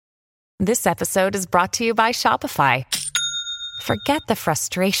This episode is brought to you by Shopify. Forget the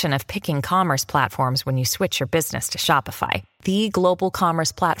frustration of picking commerce platforms when you switch your business to Shopify, the global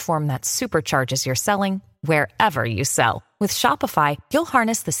commerce platform that supercharges your selling wherever you sell. With Shopify, you'll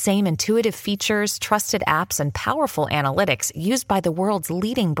harness the same intuitive features, trusted apps, and powerful analytics used by the world's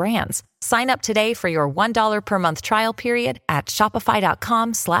leading brands. Sign up today for your $1 per month trial period at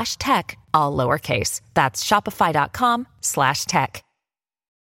shopify.com/tech, all lowercase. That's shopify.com/tech.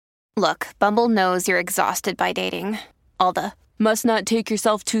 Look, Bumble knows you're exhausted by dating. All the must not take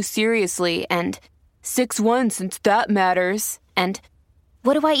yourself too seriously and 6'1" since that matters. And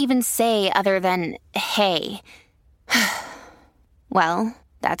what do I even say other than hey? Well,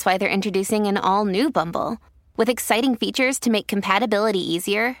 that's why they're introducing an all-new Bumble with exciting features to make compatibility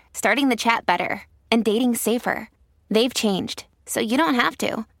easier, starting the chat better, and dating safer. They've changed, so you don't have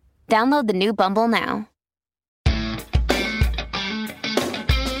to. Download the new Bumble now.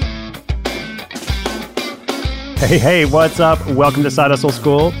 Hey, what's up? Welcome to Side Hustle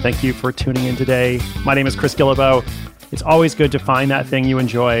School. Thank you for tuning in today. My name is Chris Gillibo. It's always good to find that thing you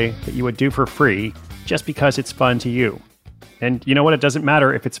enjoy that you would do for free just because it's fun to you. And you know what? It doesn't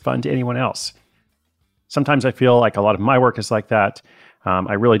matter if it's fun to anyone else. Sometimes I feel like a lot of my work is like that.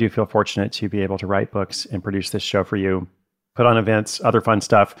 I really do feel fortunate to be able to write books and produce this show for you, put on events, other fun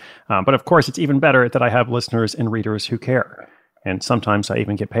stuff. But of course, it's even better that I have listeners and readers who care. And sometimes I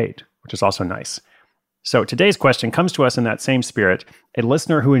even get paid, which is also nice. So today's question comes to us in that same spirit, a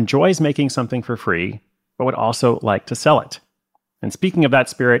listener who enjoys making something for free, but would also like to sell it. And speaking of that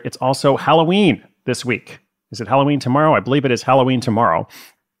spirit, it's also Halloween this week. Is it Halloween tomorrow? I believe it is Halloween tomorrow.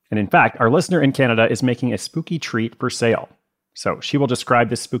 And in fact, our listener in Canada is making a spooky treat for sale. So she will describe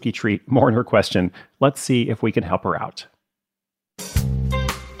this spooky treat more in her question. Let's see if we can help her out.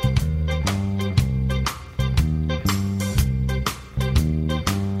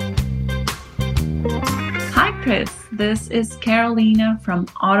 Hi Chris, this is Carolina from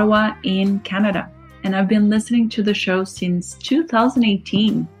Ottawa in Canada, and I've been listening to the show since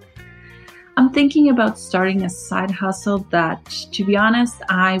 2018. I'm thinking about starting a side hustle that, to be honest,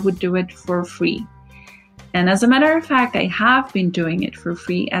 I would do it for free. And as a matter of fact, I have been doing it for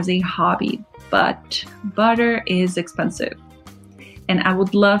free as a hobby, but butter is expensive. And I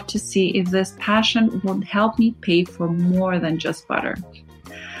would love to see if this passion would help me pay for more than just butter.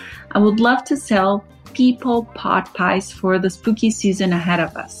 I would love to sell people pot pies for the spooky season ahead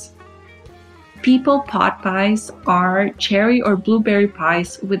of us. People pot pies are cherry or blueberry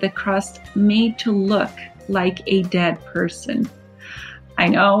pies with a crust made to look like a dead person. I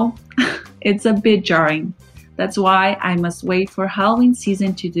know, it's a bit jarring. That's why I must wait for Halloween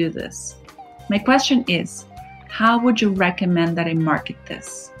season to do this. My question is, how would you recommend that I market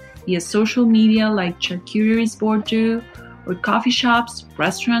this? Via social media like charcuterie boards do, or coffee shops,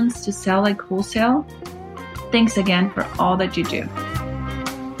 restaurants to sell like wholesale? Thanks again for all that you do.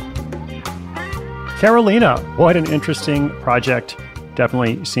 Carolina, what an interesting project.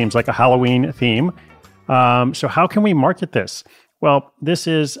 Definitely seems like a Halloween theme. So how can we market this? Well, this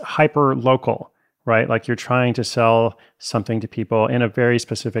is hyper local, right? Like you're trying to sell something to people in a very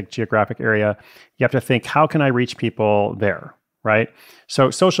specific geographic area. You have to think, how can I reach people there, right?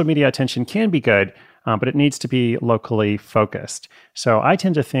 So social media attention can be good, but it needs to be locally focused. So I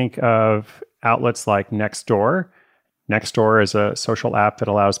tend to think of outlets like Nextdoor. Nextdoor is a social app that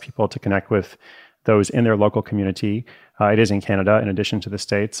allows people to connect with those in their local community. It is in Canada, in addition to the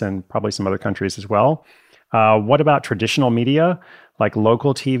States and probably some other countries as well. What about traditional media, like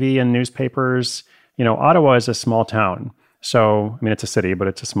local TV and newspapers? You know, Ottawa is a small town. So, I mean, it's a city, but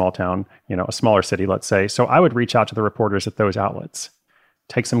it's a small town, you know, a smaller city, let's say. So I would reach out to the reporters at those outlets,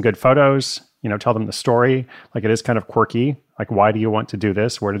 take some good photos, you know, tell them the story. Like it is kind of quirky. Like, why do you want to do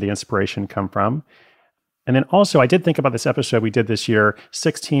this? Where did the inspiration come from? And then also, I did think about this episode we did this year,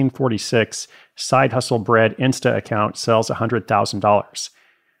 1646, Side Hustle Bread Insta account sells $100,000.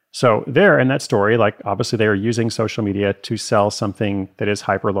 So there in that story, like obviously they are using social media to sell something that is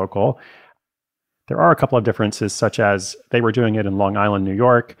hyper-local. There are a couple of differences, such as they were doing it in Long Island, New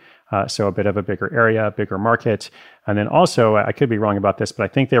York, so a bit of a bigger area, bigger market. And then also, I could be wrong about this, but I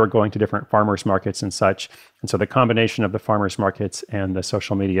think they were going to different farmers markets and such. And so the combination of the farmers markets and the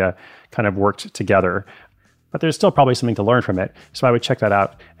social media kind of worked together. But there's still probably something to learn from it. So I would check that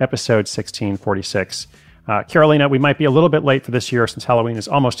out, episode 1646. Carolina, we might be a little bit late for this year since Halloween is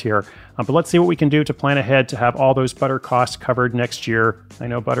almost here, but let's see what we can do to plan ahead to have all those butter costs covered next year. I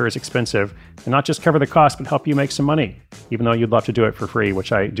know butter is expensive, and not just cover the cost, but help you make some money, even though you'd love to do it for free,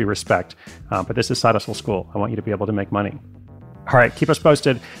 which I do respect. But this is Side Hustle School. I want you to be able to make money. All right, keep us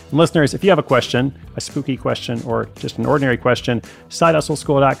posted. And listeners, if you have a question, a spooky question, or just an ordinary question,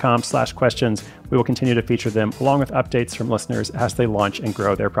 sidehustleschool.com/questions. We will continue to feature them along with updates from listeners as they launch and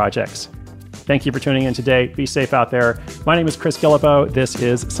grow their projects. Thank you for tuning in today. Be safe out there. My name is Chris Guillebeau. This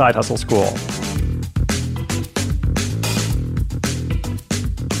is Side Hustle School.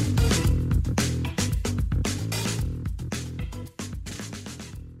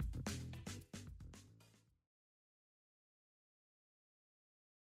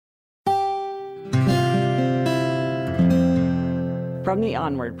 From the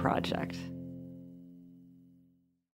Onward Project.